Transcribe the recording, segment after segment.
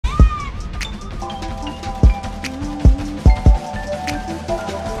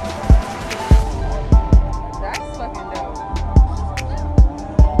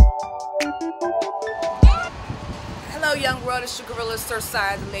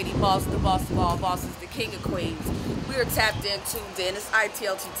Cersire, the lady boss, the boss of all bosses, the king of queens. We are tapped in, tuned in. It's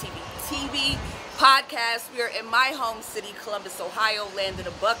ITLTTV TV podcast. We are in my home city, Columbus, Ohio, land of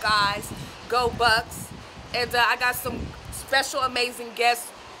the Buckeyes. Go Bucks. And I got some special, amazing guests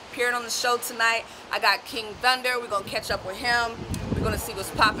appearing on the show tonight. I got King Thunder. We're going to catch up with him. We're going to see what's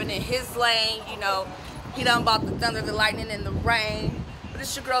popping in his lane. You know, he done bought the thunder, the lightning, and the rain. But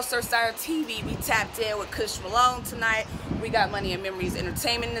it's your girl, Cersire TV. We tapped in with Kush Malone tonight. We got Money and Memories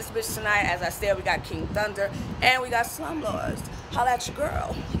Entertainment in this bitch tonight. As I said, we got King Thunder. And we got Slumlords. Holla at your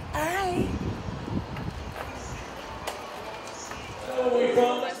girl. Alright.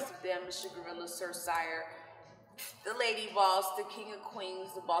 Blessed to them, it's your gorilla, Cersire. The lady boss, the king of queens,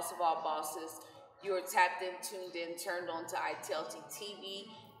 the boss of all bosses. You are tapped in, tuned in, turned on to ITLTTV.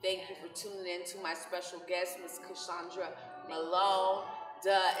 Thank you for tuning in to my special guest, Miss Kushandra Malone.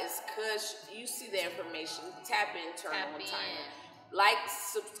 It's Kush. You see the information. Tap in, turn on time. Like,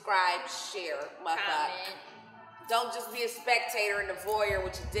 subscribe, share, comment. Don't just be a spectator in the voyeur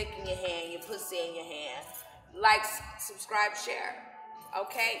with your dick in your hand, your pussy in your hand. Like, subscribe, share.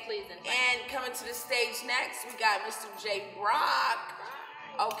 Okay? Please and coming to the stage next, we got Mr. Jaye Brock.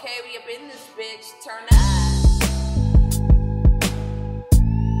 Okay, we up in this bitch. Turn up.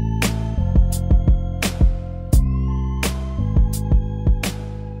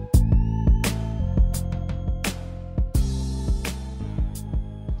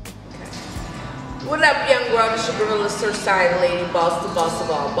 What up, young world? It's your gorilla, Cersire, lady boss, the boss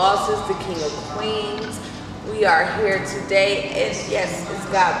of all bosses, the king of queens. We are here today, and yes, it's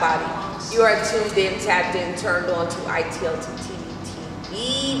God Body. You are tuned in, tapped in, turned on to ITLTTV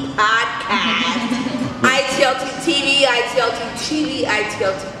TV podcast. ITLTTV, ITLTTV,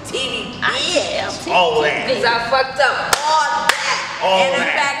 ITLTTV. Yeah, all that. Because I fucked up all that. And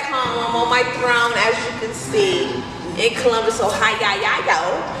I'm back home. I'm on my throne, as you can see, in Columbus, Ohio.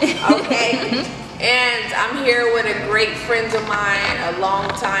 Okay. And I'm here with a great friend of mine, a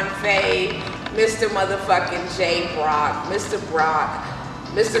longtime fave, Mr. motherfucking Jaye Brock, Mr. Brock,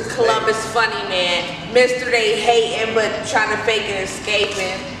 Mr. Columbus funny man, Mr. They hating but trying to fake and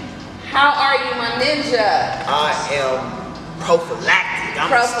escaping. How are you, my ninja? I am prophylactic.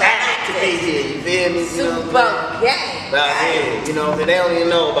 I'm ecstatic to be here. You feel me? Super gay. You know, they don't even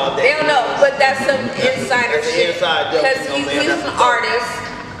know about that. They don't know, but that's some insider shit. Because he's an artist.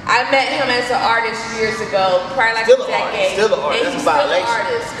 I met him as an artist years ago, probably like a decade. Still an artist. And he's still an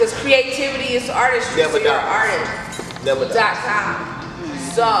artist. Because creativity is artistry, so you're an artist. .com.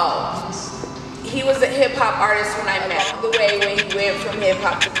 So, he was a hip-hop artist when I met him. The way when he went from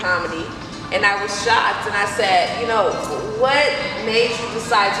hip-hop to comedy. And I was shocked, and I said, you know, what made you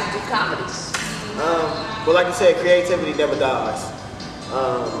decide to do comedy? Well, like you said, creativity never dies.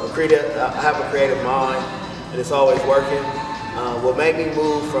 I have a creative mind, and it's always working. What made me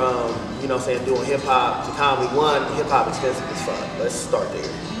move from, you know what I'm saying, doing hip-hop to comedy, one, hip-hop expensive as fuck. Let's start there.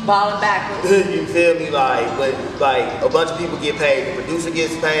 Balling backwards. You feel me? Like a bunch of people get paid. The producer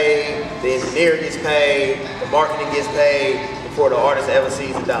gets paid, the engineer gets paid, the marketing gets paid, before the artist ever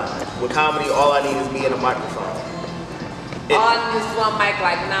sees a dime. With comedy, all I need is me and a microphone. All I need is one mic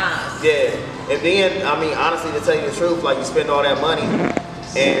like Nas. Yeah. And then, I mean, honestly, to tell you the truth, like, you spend all that money,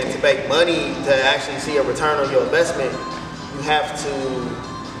 and to make money, to actually see a return on your investment, you have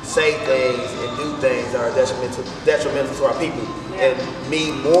to say things and do things that are detrimental to our people. Yeah. And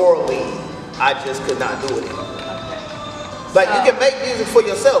me, morally, I just could not do it anymore. Okay. Like, so, you can make music for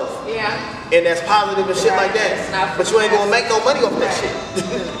yourself. Yeah. And that's positive and shit like that. But you ain't gonna make no money off that shit.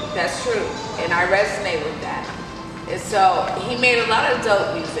 That's true. And I resonate with that. And so, he made a lot of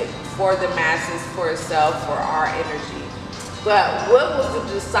dope music for the masses, for himself, for our energy. But what was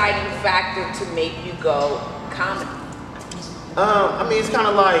the deciding factor to make you go comedy? I mean, it's kind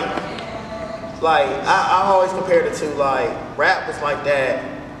of like I always compared it to, like, rap was like that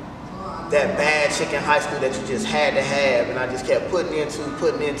bad chick in high school that you just had to have, and I just kept putting into,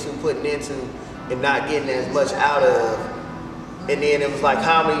 and not getting as much out of. And then it was like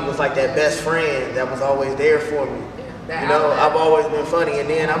comedy was like that best friend that was always there for me. You know, I've always been funny. And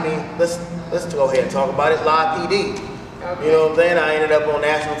then, I mean, let's go ahead and talk about it. Live PD. Okay. You know what I'm saying? I ended up on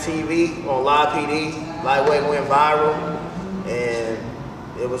national TV on Live PD. Lightweight went viral. And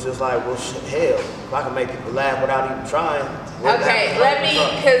it was just like, well, hell, if I can make people laugh without even trying. Okay,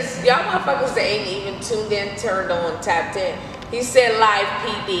 because y'all motherfuckers that ain't even tuned in, turned on, tapped in. He said Live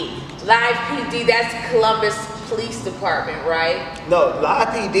PD. Live PD, that's Columbus Police Department, right? No, Live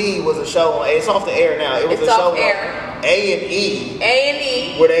PD was a show, it's off the air now. It was a show on A&E.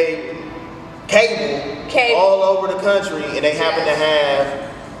 A&E. Where they cable all over the country, and they happen to have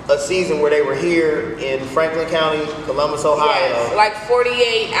a season where they were here in Franklin County, Columbus, Ohio. Yes, like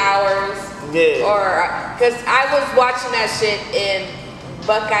 48 hours. Yeah. Or, because I was watching that shit in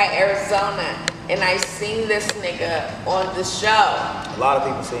Buckeye, Arizona, and I seen this nigga on the show. A lot of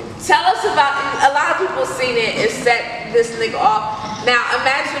people seen it. Tell us about, a lot of people seen it and set this nigga off. Now,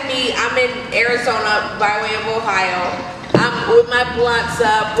 imagine me, I'm in Arizona by way of Ohio. I'm with my blunts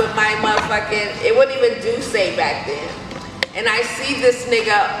up, with my motherfucking, it wasn't even Duce back then. And I see this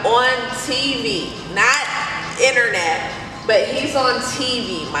nigga on TV, not internet, but he's on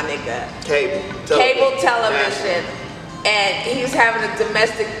TV, my nigga. Cable television. And he's having a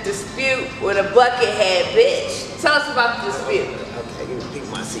domestic dispute with a buckethead bitch. Tell us about the dispute. Okay, give me pick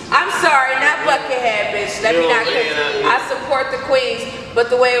my seat. I'm sorry, not buckethead bitch. Let me not. I support the queens,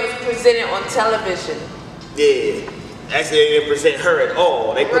 but the way it was presented on television. Yeah. Actually, they didn't present her at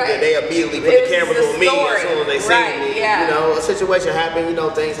all. They they immediately put the cameras on me as soon as they seen me. Yeah. You know, a situation happened. You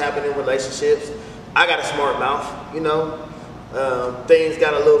know, things happen in relationships. I got a smart mouth. You know, things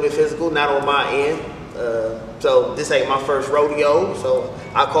got a little bit physical, not on my end. So this ain't my first rodeo. So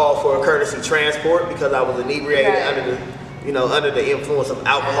I called for a courtesy transport because I was inebriated under the, you know, under the influence of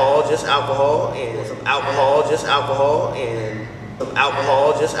alcohol, just alcohol, and some alcohol, just alcohol, and some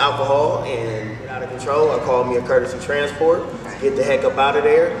alcohol, just alcohol, and out of control. I called me a courtesy transport. Get the heck up out of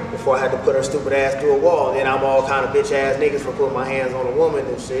there before I had to put her stupid ass through a wall. And then I'm all kind of bitch ass niggas for putting my hands on a woman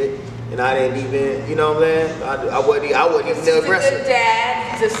and shit. And I didn't even, you know what I'm saying? I wasn't even the aggressor. He's a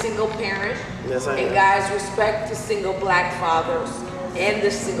dad, he's a single parent. Yes, I am. And guys, respect the single black fathers and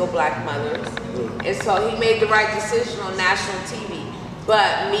the single black mothers. And so he made the right decision on national TV.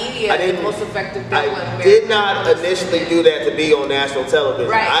 But media is the most effective thing. I did not initially do that to be on national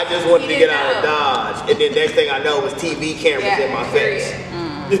television. Right. I just wanted to get out of Dodge. And then next thing I know was TV cameras in my face.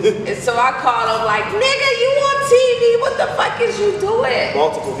 And so I called him like, nigga, you on TV? What the fuck is you doing?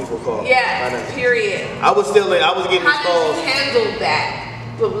 Multiple people called. Yeah, period. I was getting these calls. How did you handle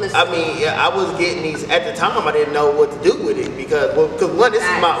that publicity? I mean, yeah, I was getting these, at the time I didn't know what to do with it because one, this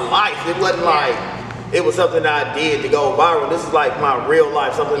is my life. It wasn't like, it was something that I did to go viral. This is like my real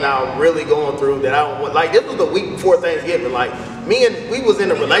life, something that I'm really going through that I don't want. Like, this was the week before Thanksgiving. Like, we was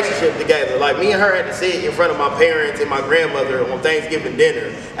in a relationship together. Like, me and her had to sit in front of my parents and my grandmother on Thanksgiving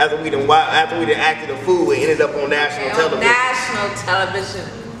dinner after we done acted a fool and ended up on national television. National television.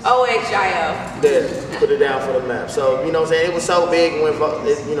 OHIO. Yeah, put it down for the map. So, you know what I'm saying? It was so big, you know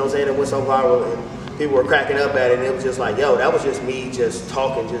what I'm saying? It went so viral. And people were cracking up at it, and it was just like, yo, that was just me just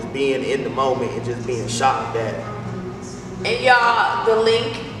talking, just being in the moment, and just being shocked at it. And y'all, the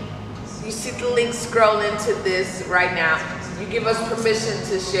link, you see the link scrolling to this right now. You give us permission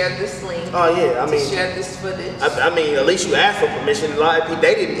to share this link. Oh yeah, I mean, share this footage. I mean, at least you asked for permission. A lot of people,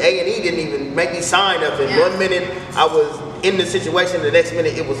 A&E didn't even make me sign up. And 1 minute I was in the situation, the next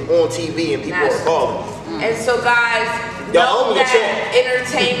minute it was on TV, and people were calling me. And so, guys, know that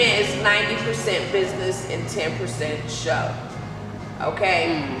entertainment is 90% business and 10% show.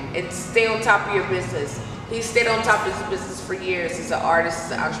 Okay? And stay on top of your business. He stayed on top of his business for years as an artist,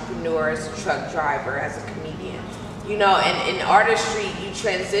 as an entrepreneur, as a truck driver, as a comedian. You know, and in artistry, you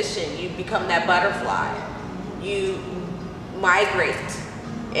transition. You become that butterfly. You migrate.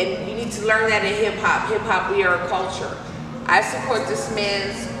 And you need to learn that in hip-hop. Hip-hop, we are a culture. I support this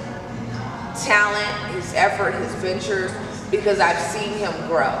man's talent, his effort, his ventures, because I've seen him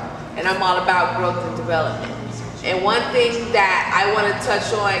grow. And I'm all about growth and development. And one thing that I want to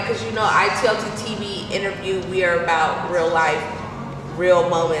touch on, because you know, ITLTTV interview, we are about real life, real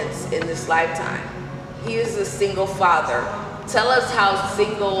moments in this lifetime. He is a single father. Tell us how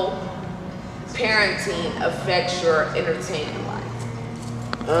single parenting affects your entertainment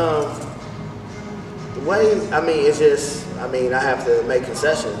life. The way, I mean, it's just, I mean, I have to make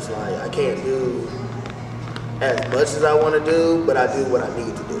concessions. Like, I can't do as much as I want to do, but I do what I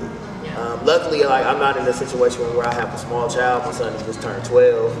need to do. Luckily, like, I'm not in a situation where I have a small child. My son just turned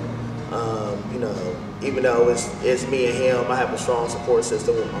 12. You know, even though it's me and him, I have a strong support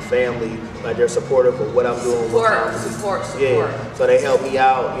system with my family. Like, they're supportive of what I'm doing. Support. Yeah, so they help me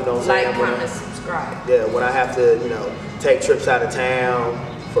out, you know what I'm saying? Like, comment, subscribe. Yeah, when I have to, you know, take trips out of town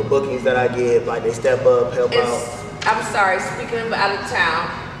for bookings that I get, like, they step up, help out. I'm sorry, speaking of out of town,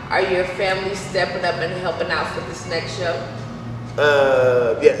 are your family stepping up and helping out for this next show?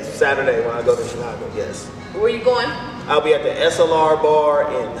 Yes, Saturday when I go to Chicago, yes. Where are you going? I'll be at the SLR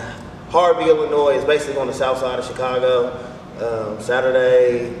bar in Harvey, Illinois. It's basically on the south side of Chicago.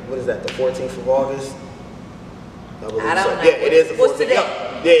 Saturday, what is that, the 14th of August? I don't know. Yeah, it is the 14th. What's the day?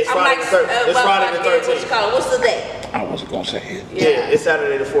 Yeah, it's Friday the 13th. It's Friday the 13th. What's the day? I wasn't going to say it. Yeah, it's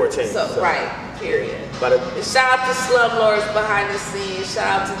Saturday the 14th. So, right. Period. But and shout out to Slumlords behind the scenes.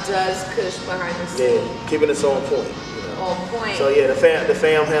 Shout out to Duz Kush behind the scenes. Yeah, keeping us on point. You know? On point. So yeah, the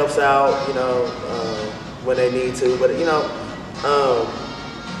fam helps out, you know, when they need to. But you know,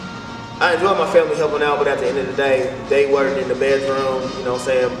 I enjoy my family helping out. But at the end of the day, they work in the bedroom. You know, what I'm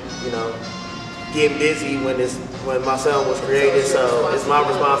saying, you know, getting busy when my son was created. So it's my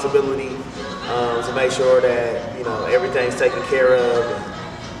responsibility to make sure that, you know, everything's taken care of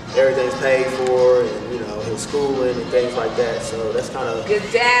and everything's paid for, and, you know, his schooling and things like that. So that's kind of good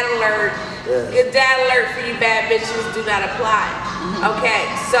dad alert. Yeah. Good dad alert for you bad bitches. Do not apply. Okay,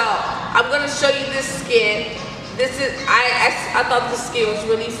 so I'm gonna show you this skit. This is I thought this skit was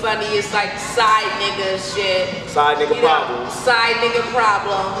really funny. It's like side nigga shit. Side nigga problems. Side nigga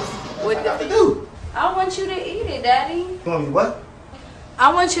problems. With the do. I want you to eat it, Daddy. You want me to what?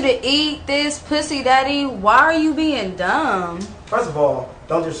 I want you to eat this pussy, Daddy. Why are you being dumb? First of all,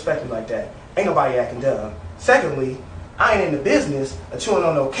 don't disrespect me like that. Ain't nobody acting dumb. Secondly, I ain't in the business of chewing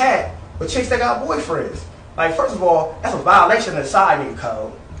on no cat with chicks that got boyfriends. Like, first of all, that's a violation of the side nigga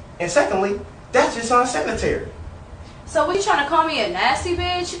code. And secondly, that's just unsanitary. So what, you trying to call me a nasty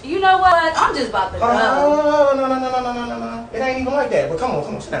bitch? You know what? I'm just about to go. No. It ain't even like that. But come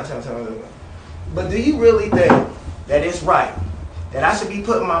on, sit down. But do you really think that it's right that I should be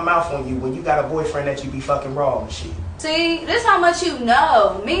putting my mouth on you when you got a boyfriend that you be fucking raw and shit? See, this how much you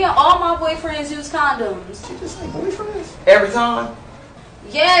know. Me and all my boyfriends use condoms. You just like boyfriends? Every time?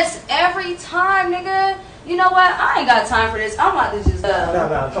 Yes, every time, nigga. You know what? I ain't got time for this. I'm about to just go.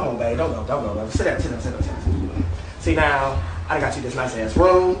 No, come on, babe. Don't go. Sit down. See now, I done got you this nice ass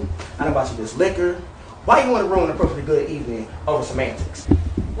room. I done bought you this liquor. Why you want to ruin a perfectly good evening over semantics?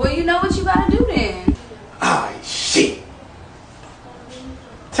 Well, you know what you gotta do then. Ah, shit.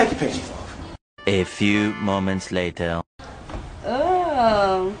 Take your pictures off. A few moments later.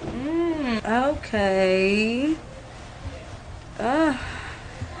 Oh, okay.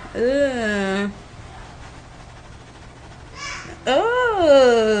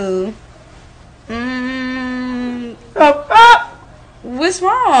 Oh. What's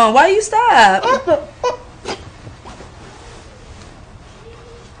wrong? Why you stop?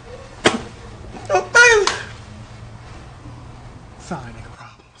 Sorry, nigga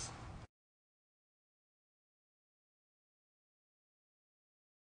problems.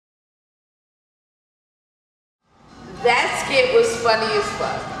 that skit was funny as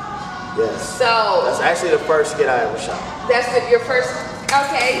fuck. Yes. So That's actually the first skit I ever shot. that's your first.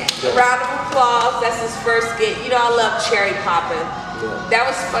 Okay, Yes. round of applause. That's his first skit. You know I love cherry popping. Yeah. That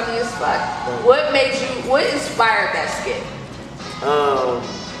was funny as fuck. What made you? What inspired that skit?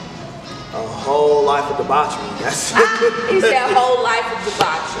 A whole life of debauchery. That's He said whole life of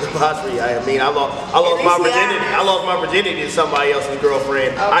debauchery. debauchery. I mean, I lost my virginity. I lost my virginity to somebody else's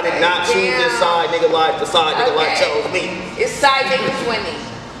girlfriend. I did Okay, not choose this damn. side nigga life. The side nigga life chose me. It's side niggas winning.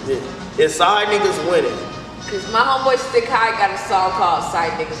 Yeah. It's side niggas winning. Cause my homeboy Stick High got a song called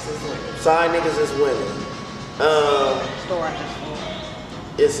Side Niggas Is Winning. Side niggas is winning.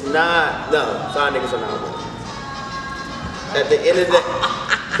 It's not. No, side niggas are not winning. At the end of the,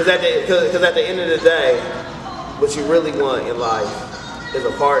 because at the end of the day, what you really want in life is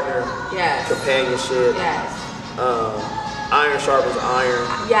a partner, Yes. companionship, Yes. iron sharpens iron.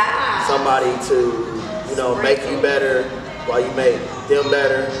 Yeah. Somebody to make you better while you make them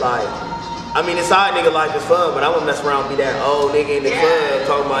better. Like, I mean, the side nigga life is fun, but I won't mess around and be that old nigga in the club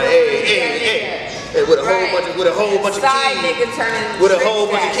talking about hey, with a whole bunch of side keys, nigga turning with a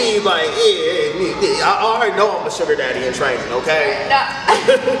whole bunch of keys, like I already know I'm a sugar daddy in training, okay? No.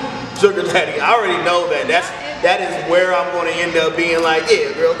 Sugar daddy, I already know that. That is where I'm gonna end up being like,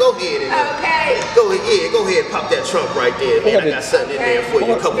 yeah, girl, go ahead and go ahead, pop that trunk right there, man. I got something in there for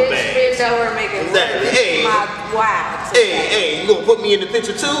you, a couple bags. Bitch over making Exactly. Hey. my wives. Hey, you gonna put me in the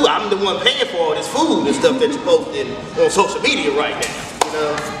picture too? I'm the one paying for all this food and stuff that you're posting on social media right now. You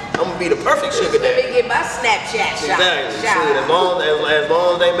know, I'm gonna be the perfect sugar Let me daddy. get my Snapchat shot. Exactly. Shoot, as long as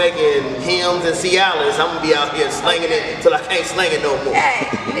they making hymns and Cialis, I'm gonna be out here slinging it till I can't sling it no more.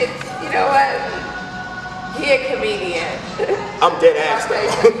 Hey, you know what? He a comedian. I'm dead ass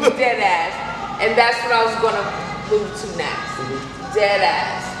though. Dead ass. And that's what I was gonna move to next. Dead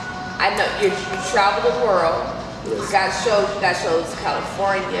ass. I know you travel the world. Yes. You got shows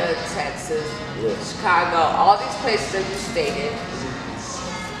California, Texas, Yes. Chicago, all these places that you stated.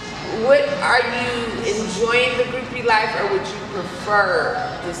 What are you enjoying the groupie life, or would you prefer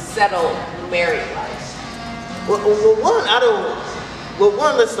the settled married life?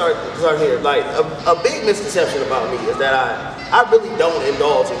 Well, let's start here. Like a big misconception about me is that I really don't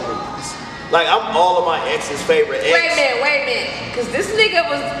indulge in groupies. Like, I'm all of my ex's favorite ex. Wait a minute. Because this nigga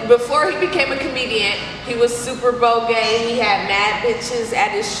was, before he became a comedian, he was Super Bowl gay. He had mad bitches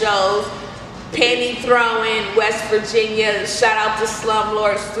at his shows. Penny throwing, West Virginia. Shout out to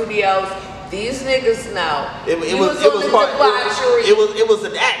Slumlord Studios. These niggas know. It was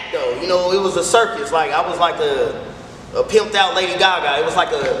an act though. You know, it was a circus. Like, I was like a pimped out Lady Gaga. It was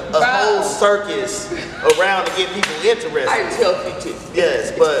like a whole circus around to get people interested. ITLTTV.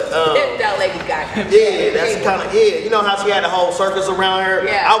 Yes, but pimped out Lady Gaga. Yeah, that's kind of You know how she had a whole circus around her?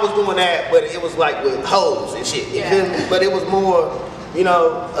 Yeah. I was doing that, but it was like with hoes and shit. You feel me? But it was more, you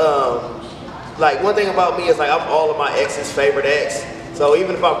know, like one thing about me is like I'm all of my ex's favorite ex. So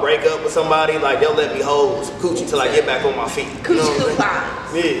even if I break up with somebody, like they'll let me hold some coochie till I get back on my feet. Coochie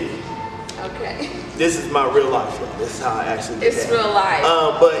coupons. Yeah. Okay. This is my real life, though. This is how I actually do It's real life.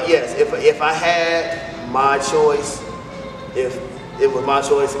 But yes, if I had my choice, if it was my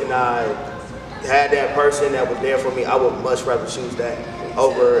choice and I had that person that was there for me, I would much rather choose that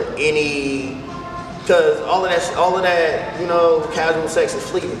over any. Because all of that, you know, casual sex is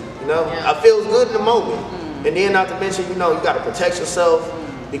fleeting. You know, I feel good in the moment, and then not to mention, you know, you got to protect yourself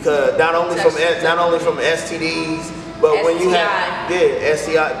because not only from STDs. But when you have,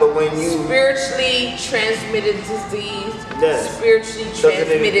 STI, but when you... Spiritually transmitted disease, spiritually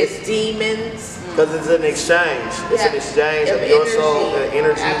transmitted demons. Because it's an exchange. It's an exchange of your soul and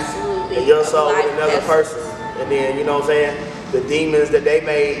energy. Absolutely. And your soul with another person. And then, you know what I'm saying? The demons that they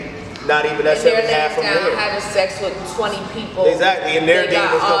may not even necessarily have from there. Having sex with 20 people. Exactly, and their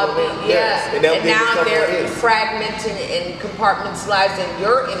demons coming in. Yes. And now they're fragmenting and compartmentalizing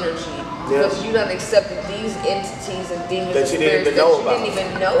your energy. Because you done accepted these entities and demons that you didn't even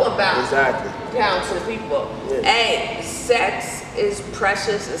know about. Exactly. Down to the people. Yeah. Hey, sex is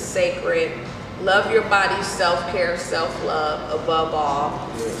precious, is sacred. Love your body, self-care, self-love above all.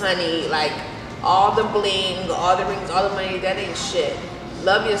 Honey, like all the bling, all the rings, all the money, that ain't shit.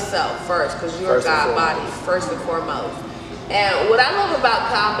 Love yourself first, because you're a God body, first and foremost. And what I love about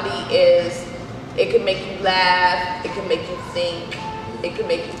comedy is it can make you laugh, it can make you think, it can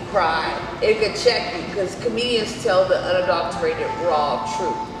make you cry, it can check you, because comedians tell the unadulterated, raw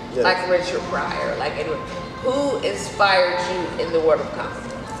truth. Yes. Like Richard Pryor, like anyway. Who inspired you in the world of comedy?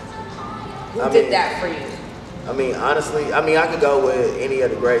 Who did that for you? I mean, honestly, I could go with any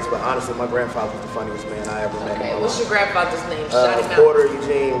of the greats, but honestly, my grandfather was the funniest man I ever met. Okay, what's your grandfather's name? Shout him out. Porter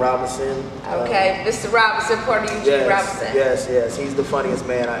Eugene Robinson. Okay, Mr. Robinson, Porter Eugene Robinson. Yes, he's the funniest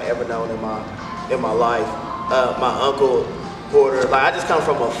man I ever known in my life. My uncle Porter, like I just come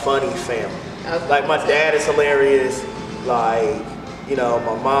from a funny family. Okay. Like my dad is hilarious. Like, you know,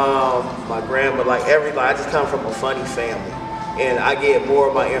 my mom, my grandma, like everybody. I just come from a funny family. And I get more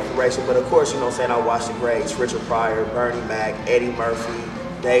of my inspiration, but of course, you know what I'm saying, I watch the greats, Richard Pryor, Bernie Mac, Eddie Murphy,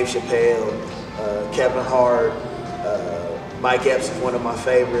 Dave Chappelle, Kevin Hart, Mike Epps is one of my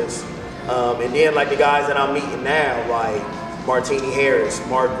favorites. And then like the guys that I'm meeting now, like Martini Harris,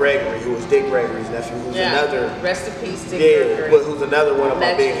 Mark Gregory, who was Dick Gregory's nephew, who's another... Rest in peace, Dick Gregory. Who's another one of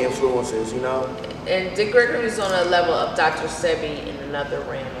my big influences, you know? And Dick Gregory is on a level of Dr. Sebi in another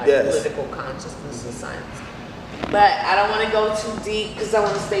realm, like political consciousness and science. But I don't want to go too deep because I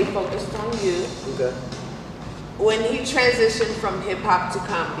want to stay focused on you. Okay. When he transitioned from hip hop to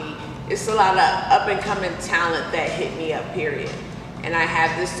comedy, it's a lot of up and coming talent that hit me up, period. And I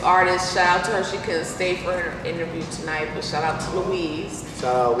have this artist, shout out to her, she couldn't stay for her interview tonight, but shout out to Louise.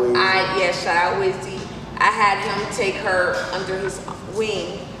 Shout out Louise. Shout out Wizzy. I had him take her under his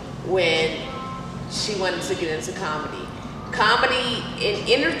wing when she wanted to get into comedy. Comedy in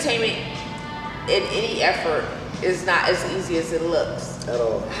entertainment, in any effort, is not as easy as it looks. At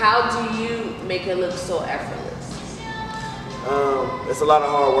all. How do you make it look so effortless? It's a lot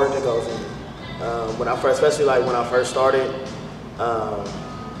of hard work that goes in it. Especially like when I first started,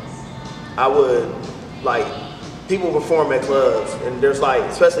 I would, like, people perform at clubs, and there's like,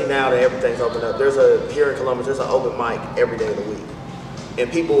 especially now that everything's opened up, here in Columbus, there's an open mic every day of the week.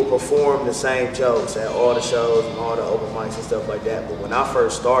 And people will perform the same jokes at all the shows and all the open mics and stuff like that. But when I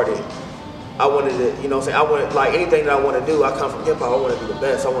first started, I wanted to, you know what I'm saying, like anything that I want to do, I come from hip hop, I want to be the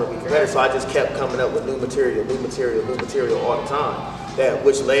best, I want to be competitive. So I just kept coming up with new material all the time.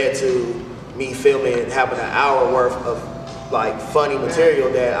 Which led to me filming, having an hour worth of like funny material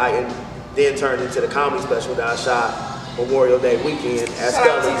that I then turned into the comedy special that I shot Memorial Day weekend at Shout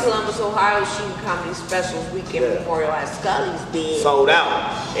out Scully's. to Columbus, Ohio, shooting comedy specials weekend Memorial at Scully's, big. Sold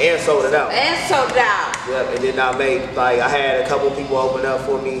out. And sold it out. Yep, and then I had a couple people open up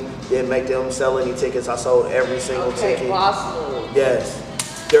for me, didn't make them sell any tickets. I sold every single ticket. Awesome. Yes.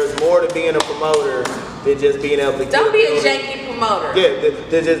 There's more to being a promoter than just being able to Don't be a janky promoter. promoter. Yeah,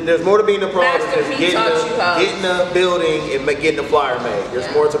 there's more to being a promoter Master than P taught you how. getting a building and getting a flyer made.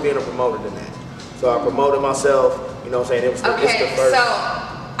 There's more to being a promoter than that. So I promoted myself, you know what I'm saying? It's the first. So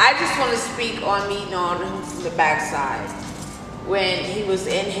I just want to speak on me knowing him from the backside. When he was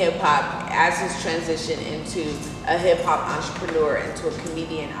in hip hop, as his transition into a hip hop entrepreneur, into a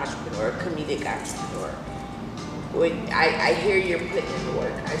comedian entrepreneur, a comedic entrepreneur. When I hear you're putting in the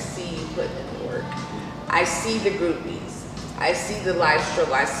work, I see you putting in the work. I see the groupies, I see the life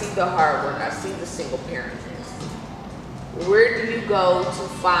struggle, I see the hard work, I see the single parentness. Where do you go to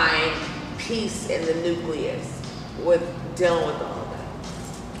find peace in the nucleus with dealing with all of that?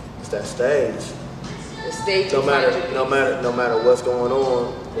 It's that stage. The stage. No matter what's going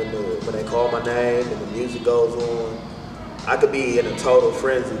on, when they call my name and the music goes on, I could be in a total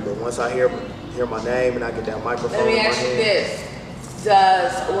frenzy. But once I hear my name and I get that microphone, let me in my ask you hand,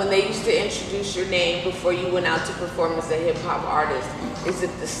 this: when they used to introduce your name before you went out to perform as a hip hop artist, is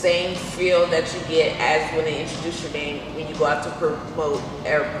it the same feel that you get as when they introduce your name when you go out to promote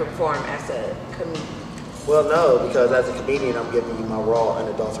or perform as a comedian? Well, no, because as a comedian, I'm giving you my raw,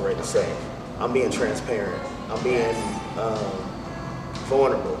 unadulterated self. I'm being transparent. I'm being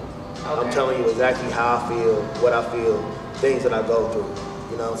vulnerable. Okay. I'm telling you exactly how I feel, what I feel, things that I go through.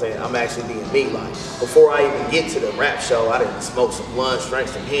 You know what I'm saying? I'm actually being me. Like, before I even get to the rap show, I didn't smoke some lunch, drank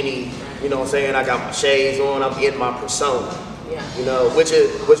some Henny. You know what I'm saying? I got my shades on. I'm in my persona. Yeah. You know, which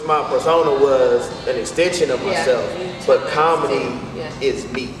my persona was an extension of myself. But comedy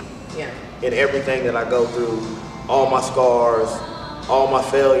is me. Yeah. In everything that I go through, all my scars, all my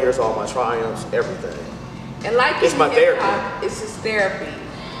failures, all my triumphs, everything. And like it's my therapy. It's his therapy.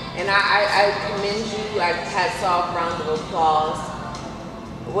 And I commend you. I hats off, round of applause.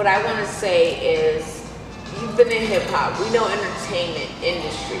 What I want to say is, you've been in hip hop. We know entertainment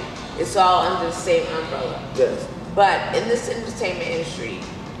industry. It's all under the same umbrella. Yes. But in this entertainment industry,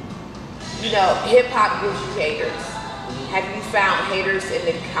 you know, hip hop gives you haters. Have you found haters in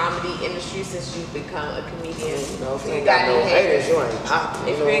the comedy industry since you've become a comedian? You know, if you ain't got no haters, you ain't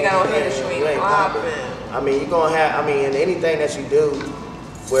popping. If you ain't got no haters, you ain't popping. I mean, you're gonna have, in anything that you do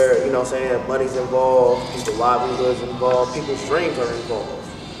where, you know what I'm saying, money's involved, people's livelihoods involved, people's dreams are involved.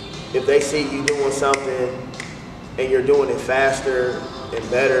 If they see you doing something and you're doing it faster and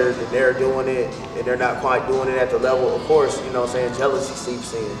better than they're doing it, and they're not quite doing it at the level, of course, you know what I'm saying, jealousy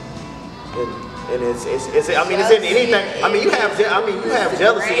seeps in. And it's in anything. You have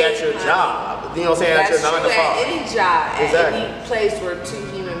jealousy at your job. You know what I'm saying? At your 9 to 5. At any job, at any place where two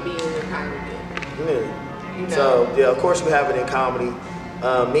human beings are congregating. Yeah. You know? So yeah, of course you have it in comedy.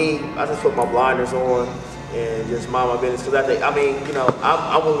 Me, I just put my blinders on and just mind my business, because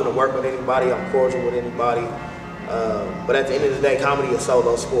I'm willing to work with anybody. I'm cordial with anybody. But at the end of the day, comedy is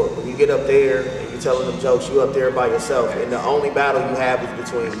solo sport. When you get up there and you're telling them jokes, you up there by yourself, and the only battle you have is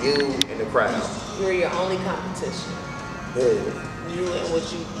between you and the crowd. You're your only competition. Yeah. You and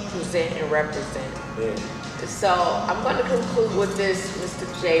what you present and represent. Yeah. So I'm going to conclude with this,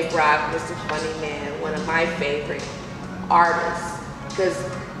 Mr. Jay Brock, Mr. Funny Man, one of my favorite artists. Because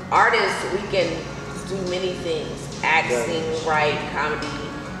artists, we can do many things: act, sing, write, comedy,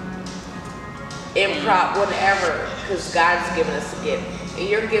 improv, whatever, because God's given us a gift. And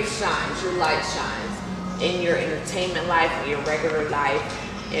your gift shines, your light shines in your entertainment life, in your regular life,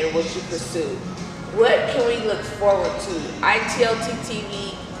 and what you pursue. What can we look forward to?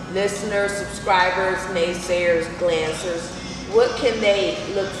 ITLTTV listeners, subscribers, naysayers, glancers, what can they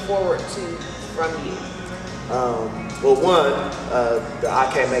look forward to from you? Well, one, the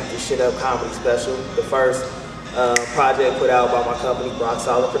I Can't Make This Shit Up comedy special, the first project put out by my company, Rock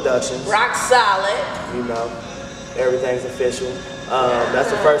Solid Productions. Rock Solid. You know, everything's official. That's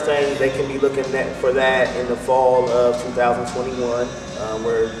the first thing. They can be looking for that in the fall of 2021.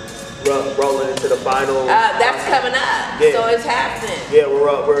 We're rolling into the final. That's coming up. Yeah. So it's happening. Yeah,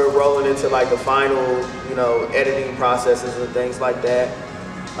 we're rolling into like the final, editing processes and things like that.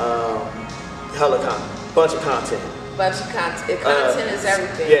 Bunch of content. Content is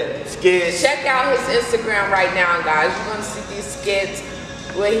everything. Yeah, skits. Check out his Instagram right now, guys. You're gonna see these skits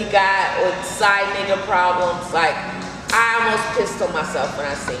where he got with side nigga problems. Like, I almost pissed on myself when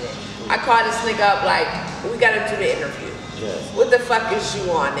I seen it. I called this nigga up like, we gotta do the interview. Yes. What the fuck is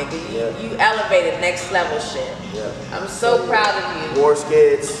you on, nigga? You elevated next level shit. Yeah. I'm so proud of you. More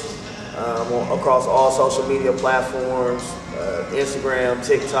skits across all social media platforms: Instagram,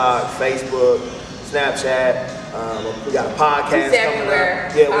 TikTok, Facebook, Snapchat. We got a podcast coming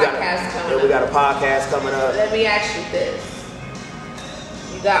up. Yeah, we got a podcast coming up. Let me ask you this.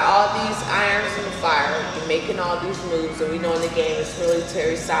 You got all these irons in the fire. You're making all these moves, and we know in the game it's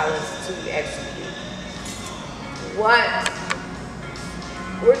military silence to execute. What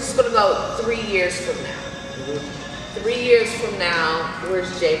we're just gonna go 3 years from now. 3 years from now,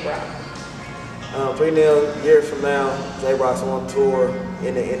 where's Jay Brock? 3 years from now, Jay Brock's on tour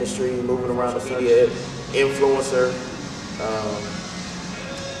in the industry, moving around the media, influencer.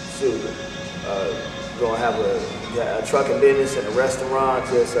 Gonna have a trucking business and a restaurant,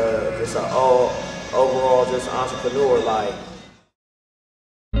 just an overall just entrepreneur like.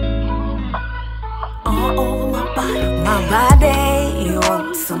 All over my body, you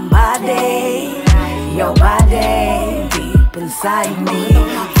want somebody, your body deep inside me.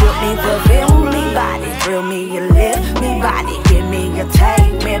 Fulfill me, body, thrill me, you lift me, body, give me, you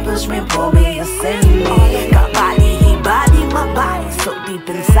take me, push me, pull me, you send me. Got body, he body, my body, so deep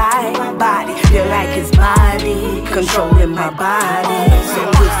inside my body. Feel like his body, controlling my body. So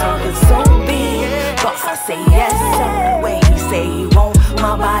good, so good, so big. Boss, I say yes, sir. When he say he won't,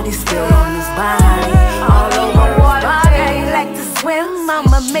 my body still on his body. All over water, I like to swim.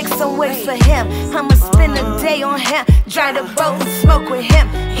 I'ma make some waves for him. I'ma spend a day on him. Drive the boat and smoke with him.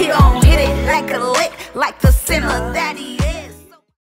 He gon' hit it like a lick, like the sinner that he